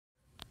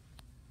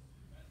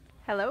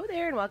Hello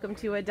there and welcome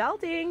to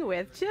Adulting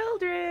with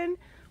Children.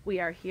 We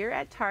are here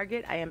at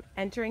Target. I am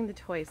entering the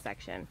toy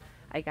section.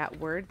 I got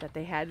word that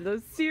they had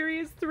those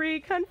Series 3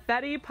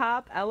 Confetti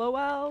Pop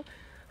LOL.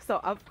 So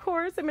of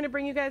course I'm going to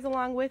bring you guys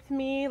along with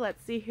me.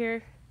 Let's see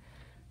here.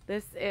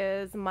 This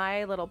is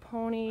My Little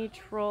Pony,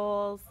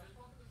 Trolls,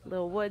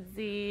 Little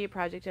Woodsy,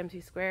 Project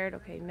MC Squared.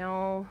 Okay,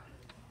 no.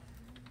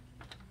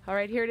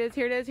 Alright, here it is,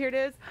 here it is, here it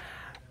is.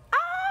 Ah!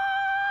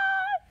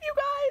 You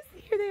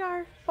guys! Here they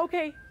are.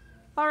 Okay.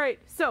 Alright,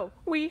 so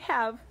we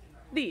have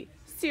the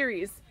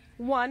Series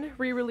 1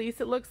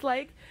 re-release, it looks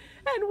like.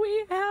 And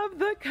we have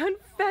the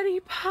Confetti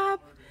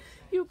Pop.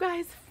 You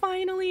guys,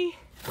 finally,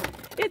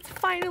 it's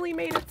finally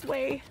made its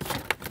way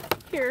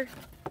here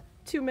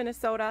to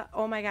Minnesota.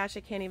 Oh my gosh, I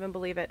can't even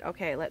believe it.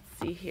 Okay, let's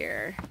see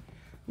here.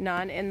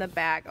 None in the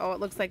back. Oh, it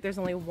looks like there's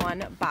only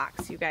one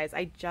box, you guys.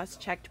 I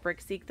just checked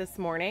BrickSeek this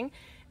morning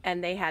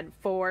and they had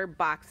 4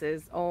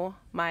 boxes. Oh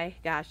my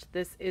gosh,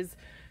 this is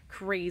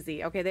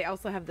crazy. Okay, they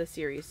also have the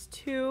Series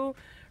 2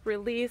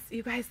 release.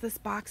 You guys, this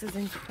box is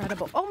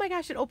incredible. Oh my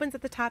gosh, it opens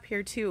at the top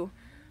here too.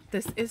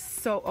 This is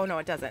so, oh no,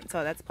 it doesn't.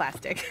 So that's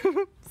plastic.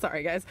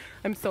 Sorry guys,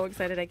 I'm so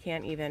excited I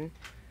can't even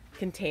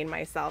contain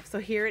myself. So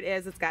here it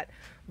is. It's got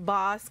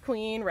Boss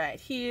Queen right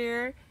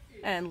here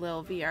and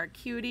Lil VR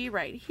Cutie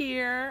right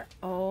here.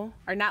 Oh,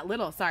 or not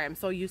little, sorry, I'm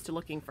so used to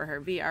looking for her.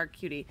 VR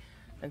Cutie.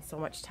 Spent so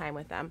much time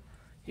with them.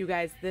 You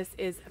guys, this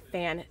is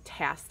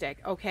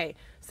fantastic. Okay,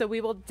 so we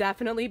will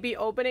definitely be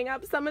opening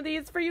up some of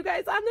these for you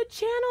guys on the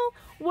channel.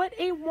 What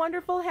a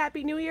wonderful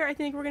Happy New Year. I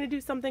think we're going to do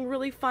something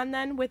really fun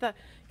then with a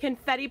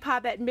Confetti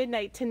Pop at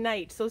midnight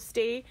tonight. So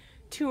stay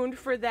tuned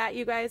for that,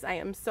 you guys. I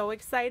am so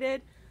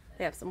excited.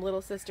 They have some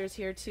little sisters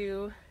here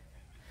too.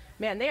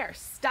 Man, they are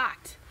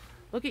stocked.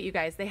 Look at you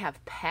guys. They have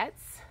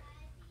pets.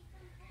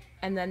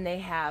 And then they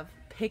have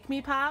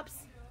Pick-Me Pops,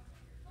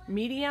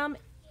 medium,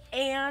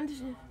 and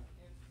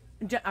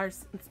or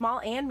small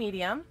and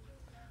medium.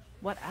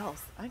 What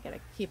else? I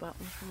gotta keep up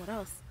with what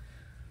else.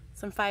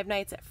 Some Five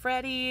Nights at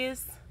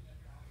Freddy's.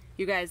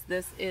 You guys,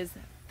 this is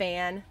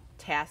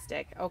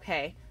fantastic.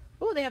 Okay.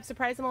 Oh, they have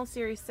Surprisable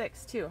Series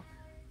 6 too.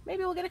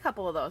 Maybe we'll get a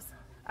couple of those.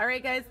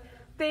 Alright guys,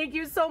 thank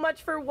you so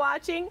much for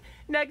watching.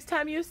 Next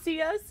time you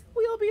see us,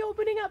 we'll be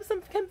opening up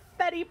some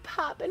Confetti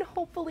Pop and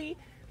hopefully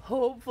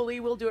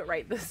we'll do it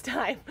right this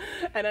time.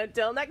 And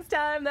until next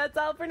time, that's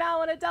all for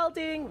now on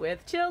Adulting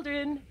with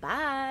Children.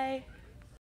 Bye.